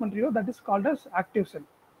செலக்ட் பண்றீங்களோ that is called as active cell.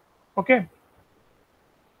 Okay.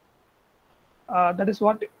 That is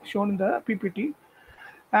what shown in the PPT.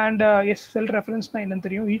 And yes, cell reference na என்னன்னு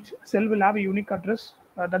தெரியும். Each cell will have a unique address,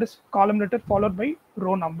 that is column letter followed by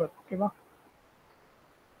row number. ஓகேவா?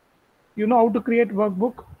 You know how to create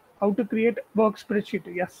workbook, how to create work spreadsheet.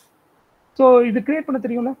 Yes. So இது create பண்ண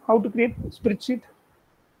தெரியும்ல, how to create spreadsheet.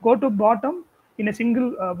 Go to bottom in a single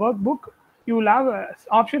workbook. You will have an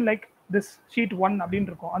option like this sheet 1 அப்படின்னு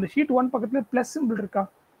இருக்கும். அந்த sheet 1 பக்கத்துல plus symbol இருக்கா?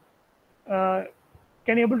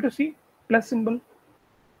 Can you able to see plus symbol?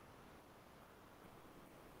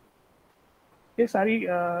 Yes, sorry,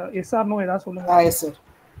 yes or no ஏதாவது சொல்லுங்க. Yes sir.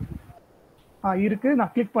 இருக்கு,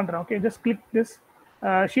 நான் click பண்றேன். Okay, just click this.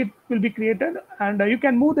 sheet will be created, and you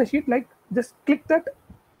can move the sheet like just click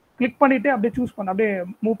பண்ணிட்டு அப்படியே choose பண்ண அப்படியே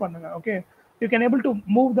move பண்ணுங்க. Okay, you can able to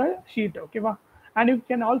move the sheet. ஓகேவா? And you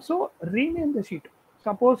can also rename the sheet.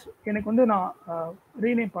 Suppose எனக்கு வந்து நான்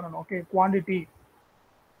rename பண்ணணும். Okay, quantity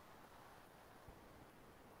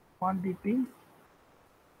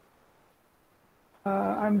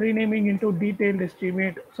I'm renaming into detailed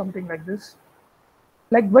estimate, something like this.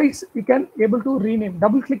 Likewise, you can able to rename.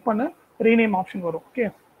 Double click பண்ண rename option வரும். Okay,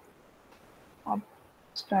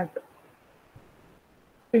 abstract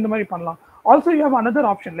இந்த மாதிரி பண்ணலாம். Also you have another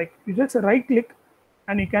option, like you just right click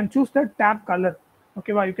and you can choose the tab color.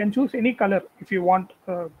 Okay, you can choose any color if you want.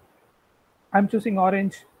 I'm choosing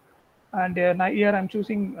orange, and here I'm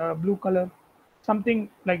choosing blue color, something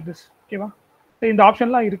like this. Okay, so in the option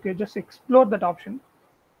la irukku, just explore that option.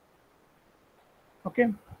 Okay,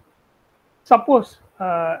 suppose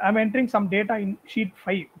I'm entering some data in sheet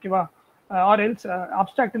 5. Okay, or else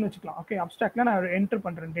abstract nu vechikalam. Okay, abstract la na enter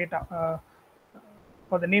பண்றேன் data.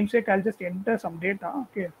 For the namesake, I'll just enter some data.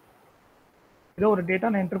 Okay, இதோ ஒரு data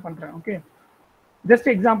நான் enter பண்றேன். Okay, just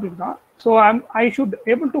example தான். So I should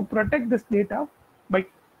able to protect this data by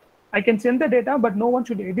I can send the data, but no one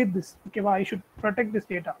should edit this. ஓகேவா? I should protect this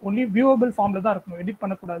data. Only viewable formல தான் இருக்கணும், edit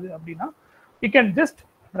பண்ணக்கூடாது. அப்படின்னா you can just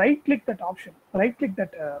right click that option, right click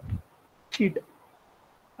that sheet.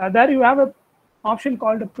 There you have a option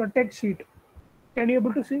called protect sheet. Can you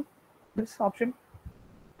able to see this option?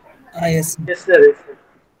 Yes. Yes sir, yes sir.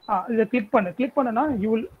 இதை click பண்ணனா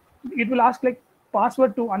it will ask like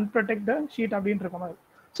password to unprotect the sheet அப்படின்ற மாதிரி.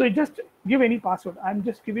 So you just give any password. I'm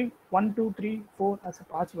just giving 1 2 3 4 as a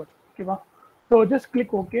password. Okay, so just click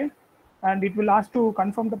OK, and it will ask to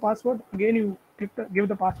confirm the password. Again you give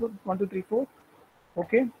the password 1 2 3 4.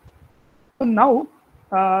 Okay, so now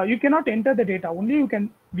you cannot enter the data, only you can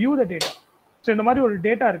view the data. So இந்த மாதிரி ஒரு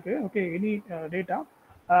data இருக்கு. Okay, any data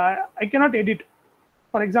I cannot edit.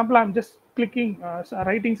 For example, I'm just clicking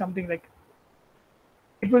writing something, like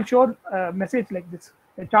it will show a message like this: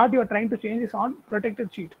 a chart you are trying to change is on protected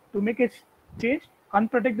sheet. To make a change,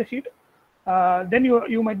 unprotect the sheet. Then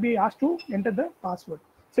you might be asked to enter the password.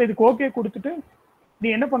 So இதுக்கு okay கொடுத்துட்டு நீ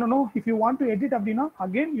என்ன பண்ணணும், if you want to edit அப்படின்னா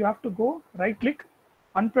again you have to go right click,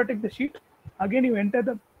 unprotect the sheet. Again you enter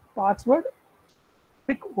the password,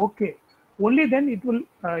 click OK. Only then it will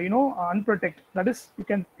unprotect. That is, you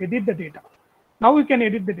can edit the data. Now you can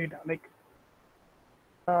edit the data, like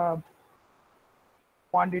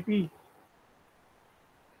quantity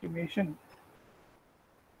estimation.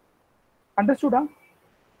 Understood?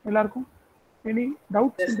 எல்லாருக்கும் any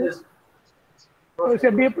doubts in this?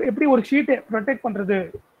 எப்படி ஒரு ஷீட்டை protect பண்றது?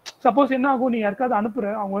 Suppose என்ன ஆகும், நீ யாருக்காவது அனுப்புற,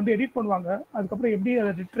 அவங்க வந்து எடிட் பண்ணுவாங்க, அதுக்கப்புறம் எப்படி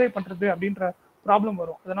அதை ரிட்ரை பண்றது அப்படின்ற ப்ராப்ளம்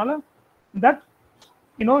வரும். அதனால that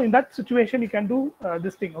in that situation you can do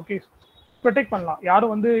this thing. Okay, protect பண்ணலாம்.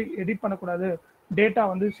 யாரும் வந்து எடிட் பண்ணக்கூடாது, டேட்டா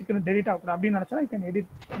வந்து சீக்கிரம் டெலிட் ஆகக்கூடாது அப்படின்னு நினைச்சா you can edit,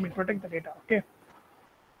 protect the data. Okay,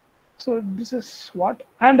 so this is what.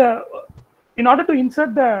 And in order to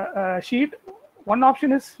insert the sheet, one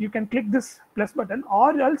option is you can click this plus button, or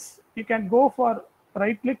else you can go for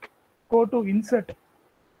right click, go to insert.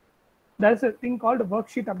 There is a thing called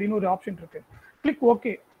worksheet அப்படின்னு ஒரு option இருக்கு. Click OK,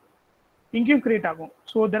 இங்கேயும் create ஆகும்.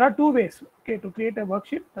 So there are two ways, okay, to create a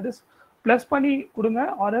worksheet. That is, plus பண்ணி கொடுங்க,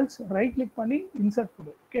 or else right click பண்ணி insert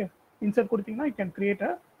கொடு. Okay, insert கொடுத்தீங்கன்னா you can create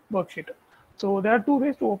a worksheet. So there are two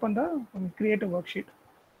ways to open the create a worksheet.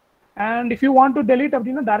 And if you want to delete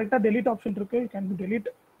அப்படின்னா direct delete option இருக்கு, you can delete.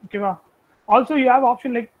 ஓகேவா? Also you have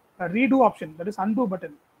option like a redo option, that is undo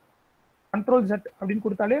button. Control Z அப்படின்னு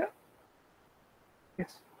கொடுத்தாலே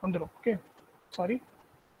yes வந்துரும். Okay, sorry.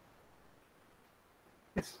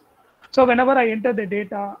 Yes, so whenever I enter the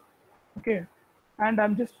data, okay, and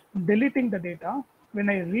I'm just deleting the data, when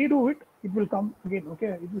I redo it, it will come again.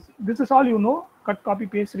 Okay, this is all you know: cut, copy,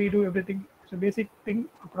 paste, redo, everything. It's a basic thing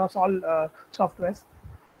across all softwares.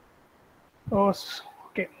 So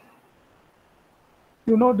okay,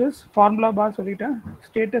 you know this formula bar,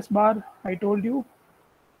 status bar, I told you.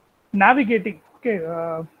 Navigating. Okay,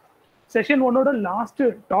 session 1 oda last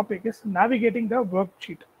topic is navigating the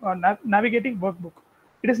worksheet or navigating workbook.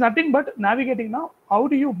 It is nothing but navigating. Now, how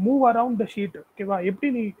do you move around the sheet? Okay, எப்படி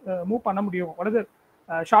நீ move பண்ண முடியும்? What are the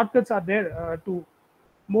shortcuts are there to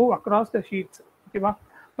move across the sheets? Okay,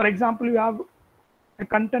 for example, you have a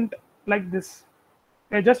content like this.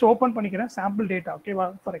 I just open பண்ணிக்கிறேன் sample data. Okay,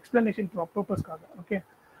 for explanation purpose காக. Okay,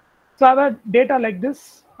 so I have a data like this.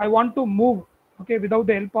 I want to move, okay, without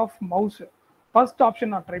the help of mouse. First option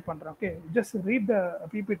நான் try பண்றேன். Okay, just read the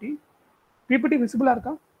PPT visible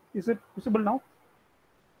இருக்கா? Is it visible now?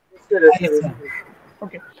 Yes,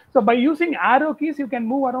 okay, so by using arrow keys you can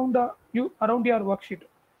move around your worksheet.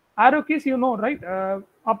 arrow keys, you know, right?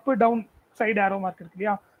 Up, down, side arrow mark இருக்கு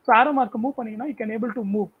இல்லையா? So arrow mark move பண்ணீங்கன்னா you can able to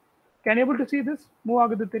move. Can able to see this? Move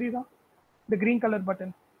ஆகுது தெரியுதா? The green color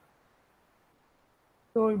button.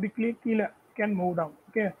 So இப்படி கீழே can move down.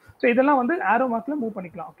 Okay. So இதெல்லாம் வந்து arrow markல move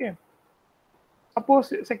பண்ணிக்கலாம். Okay. Suppose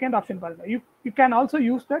second option பாருங்க. You can also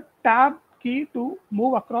use the tab key to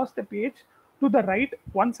move across the page to the right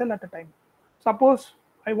one cell at a time. Suppose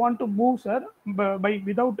I want to move, sir, by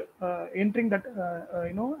without entering that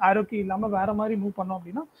arrow key இல்லாம வேற மாதிரி move பண்ணோம்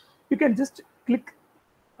அப்படின்னா you can just click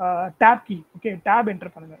tab key. Okay, tab enter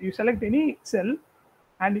பண்ணுங்க. You select any cell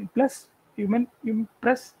and plus you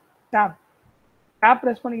press tab. Tab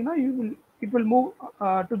press பண்ணீங்கன்னா it will move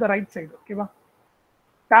to the right side. Okay வா?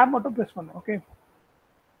 Tab மட்டும் press பண்ணு. Okay.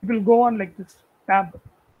 It will go on like this, tab.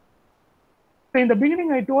 So in the beginning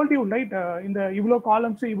I told you, right, in the இவ்வளோ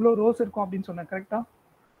columns இவ்வளோ rows இருக்கும் அப்படின்னு சொன்னேன், கரெக்டா?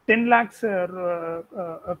 10 lakhs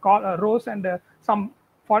rows and some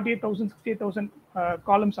 48,000 68,000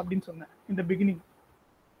 columns அப்படின்னு சொன்னேன் in the beginning.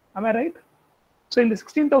 Am I right? So in the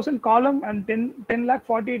 16,000 column and 10 lakh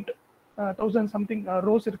 48,000 something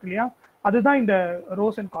rows இருக்கு இல்லையா? அதுதான் இந்த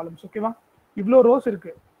rows and columns. ஓகேவா? இவ்வளோ rows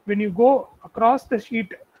இருக்கு. When you go across the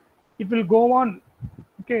sheet, it will go on.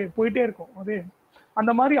 Okay, போயிட்டே இருக்கும். அதே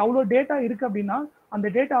அந்த மாதிரி அவ்வளோ டேட்டா இருக்கு அப்படின்னா அந்த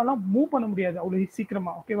டேட்டாவெல்லாம் மூவ் பண்ண முடியாது அவ்வளோ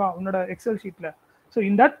சீக்கிரமா. ஓகேவா? உன்னோட XL ஷீட்ல. So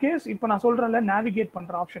in that case இப்போ நான் சொல்றேன்ல நேவிகேட்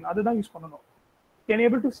பண்ற ஆப்ஷன், அதுதான் யூஸ் பண்ணணும். Can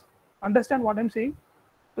able to understand what I'm saying?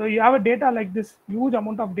 So you have a data like this, huge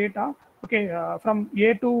amount of data. Okay, from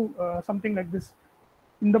A to something like this.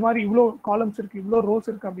 இந்த மாதிரி இவ்வளோ columns இருக்கு, இவ்வளோ ரோஸ்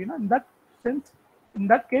இருக்கு அப்படின்னா in that sense, in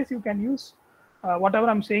that case you can use what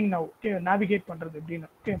ever I'm saying now. Okay, navigate பண்றது எப்படின்னு.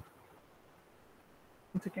 Okay,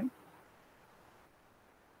 second.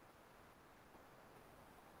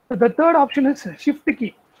 So the third option is shift key.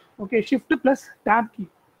 Okay, shift plus tab key.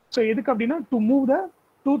 So எதுக்கு அப்படின்னா to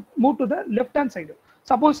move to the left hand side.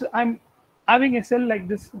 Suppose I'm having a cell like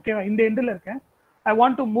this. Okay, இந்த எண்ட்ல இருக்கேன். I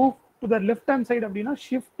want to move to the left hand side அப்படின்னா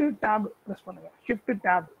shift tab press பண்ணுங்க. Shift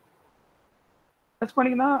tab press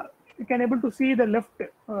பண்ணீங்கன்னா you can able to see the left.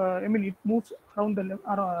 I mean it moves around the left,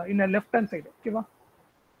 in a left hand side. Okay வா?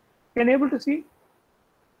 Can able to see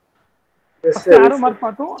arrow mark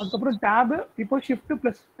பார்த்தோம், அதுக்கப்புறம் tab, இப்போ shift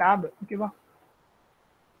plus tab. ஓகேவா?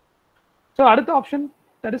 So அடுத்த option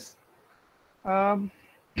that is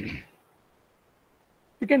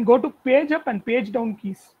you can go to page up and page down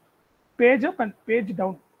keys. Page up and page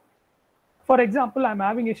down. For example, I'm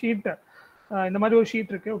having a sheet. இந்த மாதிரி ஒரு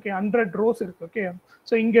sheet இருக்கு. Okay, 100 rows இருக்கு. Okay,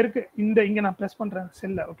 so இங்க இருக்கு, இங்க நான் ப்ரெஸ் பண்றேன்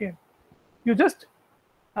செல்ல. Okay, you just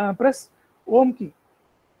press home key,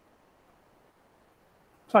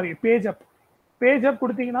 sorry page up. Page அப்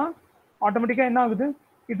கொடுத்தீங்கன்னா ஆட்டோமேட்டிக்கா என்ன ஆகுது?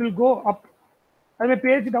 இட் வில் கோ அப். அதுவே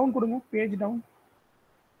பேஜ் டவுன் கொடுங்க. Page down,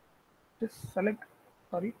 just select,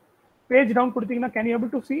 sorry, page down கொடுத்தீங்கன்னா can you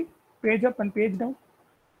able to C page up and page down?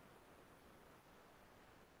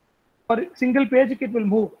 For single பேஜுக்கு it will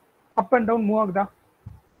move up and down. Move ஆகுதா?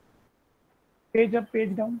 Page up,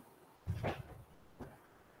 page down.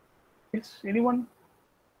 S, anyone?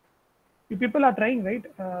 You people are trying, right,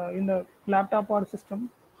 in the laptop or system?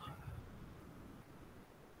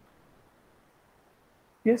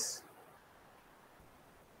 Yes,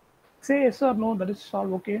 say yes or no, that is all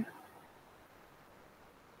okay.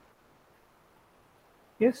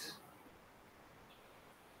 Yes,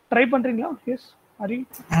 try பண்றீங்களா? Yes, Hari?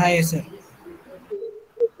 Yes sir.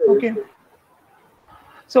 Okay,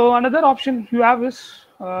 so another option you have is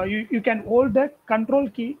you can hold the control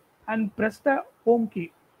key and press the home key.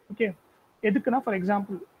 Okay, எதுக்குன்னா for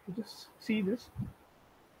example, you just see this,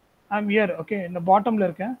 I'm here. Okay, in the bottomல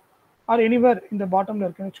இருக்கேன், or anywhere in the bottomல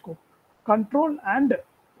இருக்கேன்னு வெச்சுக்கோ. control and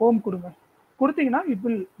home கொடுங்க. கொடுத்தீங்கன்னா it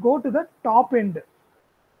will go to the top end.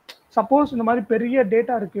 Suppose இந்த மாதிரி பெரிய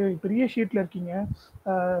data இருக்கு, பெரிய ஷீட்ல இருக்கீங்க,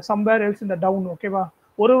 somewhere else in the down. ஓகேவா?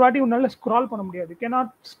 ஒரு வாட்டி உன்னால ஸ்க்ரால் பண்ண முடியாது.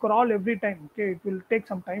 cannot scroll every time. Okay, it will take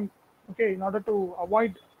some time. Okay, in order to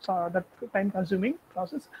avoid that time consuming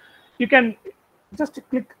process, you can just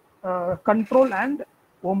click control and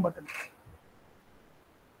home button.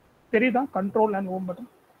 தெரியுதா? control and home button.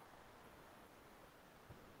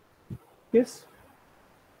 Yes,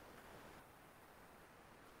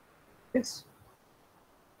 yes,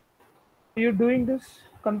 you doing this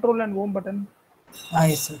control and home button?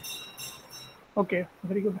 Yes sir. Okay,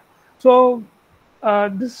 very good. So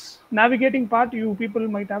this navigating part, you people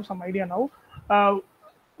might have some idea now.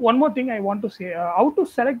 One more thing I want to say, how to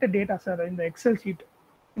select the data, sir, in the excel sheet.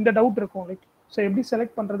 இந்த doubt இருக்கும், like so எப்படி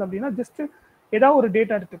select பண்றது அப்படின்னா, just ஏதாவது ஒரு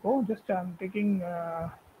data எடுத்துக்கோ. Just I am taking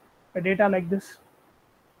data like this.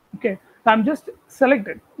 Okay, I am just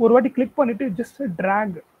selected. ஒரு வாட்டி கிளிக் பண்ணிட்டு ஜஸ்ட்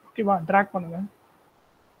ட்ராக். ஓகேவா? ட்ராக் பண்ணுங்க.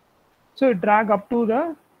 So track up to the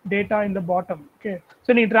data in the bottom. Okay,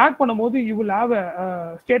 so நீ drag பண்ணும்போது you will have a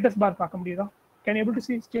status bar பார்க்க முடியுதா? Can you able to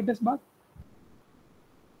see status bar?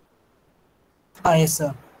 Yes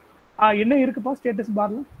sir. என்ன இருக்குப்பா status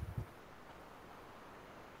barல?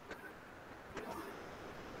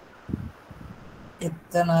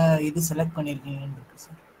 எத்தனை இது செலக்ட் பண்ணிருக்கீங்கன்னு இருக்கு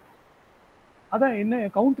சார். அதான் என்ன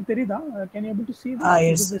கவுண்ட் தெரியுதா? Can you able to see that?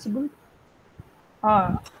 Yes. Is it visible?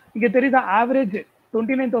 இங்க தெரியுதா? ஆவரேஜ்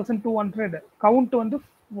 29,200, கவுண்ட் வந்து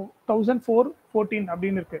 1414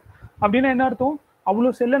 அப்படின்னு இருக்கு. அப்படின்னா என்ன அர்த்தம்?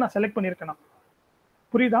 அவ்வளோ செல்லை நான் செலக்ட் பண்ணியிருக்கேன்.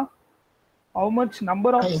 புரியுதா? how much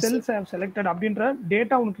number of cells I have selected அப்படின்ற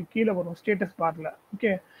டேட்டா உனக்கு கீழே வரும் ஸ்டேட்டஸ் பார்ல.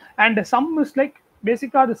 Okay, and some is like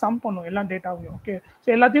பேசிக்காக அது சம் பண்ணும் எல்லா டேட்டாவையும். ஓகே, ஸோ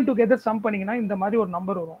எல்லாத்தையும் டுகெதர் சம் பண்ணீங்கன்னா இந்த மாதிரி ஒரு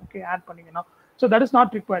நம்பர் வரும். ஓகே, ஆட் பண்ணீங்கன்னா. So that is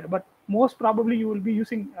not required, but most probably you will be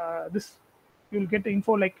using this. You will get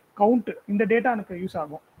info like count. இந்த டேட்டா எனக்கு யூஸ்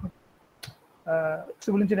ஆகும்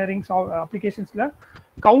சிவில் இன்ஜினியரிங் அப்ளிகேஷன்ஸில்.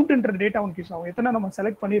 கவுண்ட்ன்ற டேட்டா உனக்கு யூஸ் ஆகும். எத்தனை நம்ம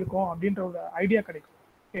செலக்ட் பண்ணியிருக்கோம் அப்படின்ற ஒரு ஐடியா கிடைக்கும்.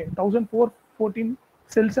 ஓகே, 1414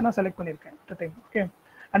 cells நான் செலக்ட் பண்ணியிருக்கேன் at a time. Okay,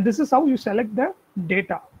 and this is how you select the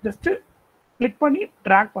data. just click பண்ணி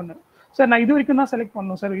drag பண்ணு. சார் நான் இது வரைக்கும் தான் செலக்ட்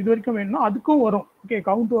பண்ணணும் சார், இது வரைக்கும் வேணும்னா அதுக்கும் வரும். ஓகே,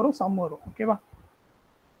 கவுண்ட் வரும், சம் வரும். ஓகேவா?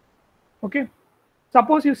 Okay,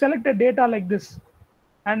 suppose you select a data like this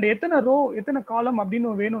and எத்தனை ரோ எத்தனை காலம்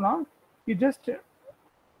அப்படின்னு வேணும்னா you just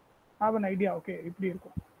have an idea. Okay, இப்படி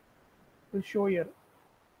இருக்கும். will show here.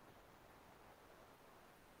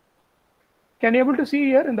 Can you able to see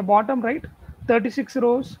here in the bottom right? 36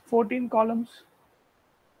 rows, 14 columns.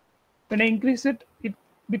 When I increase it, it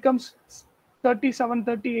becomes 37,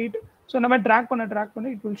 38. So now I drag panna,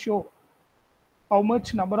 it will show how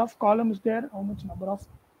much number of columns there, how much number of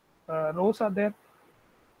rows are there.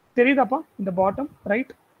 Theriyadappa in the bottom right?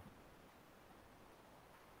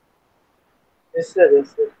 Yes sir, yes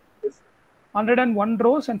sir. Yes. 101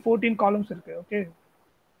 rows and 14 columns irukku. Okay,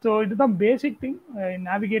 so இது தான் basic thing in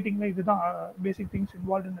நேவிகேட்டிங்ல. இதுதான் basic things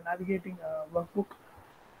involve in navigating work book.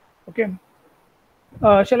 Okay,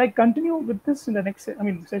 shall I continue with this in the next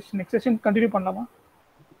next session continue பண்ணலாமா?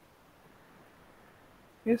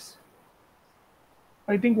 S,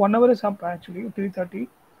 I think 1 hour is up actually, 3:30.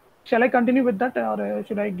 Shall I continue with that or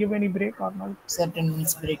should I give any break or not? Sir, 10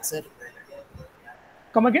 minutes break sir.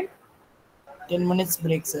 Come again? 10 minutes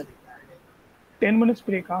break sir. 10 minutes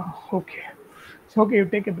break. Okay. Okay, you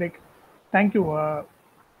take a break. Thank you.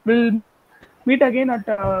 We'll meet again at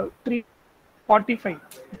 3:45.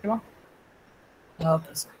 Okay,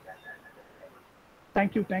 okay sir.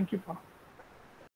 Thank you.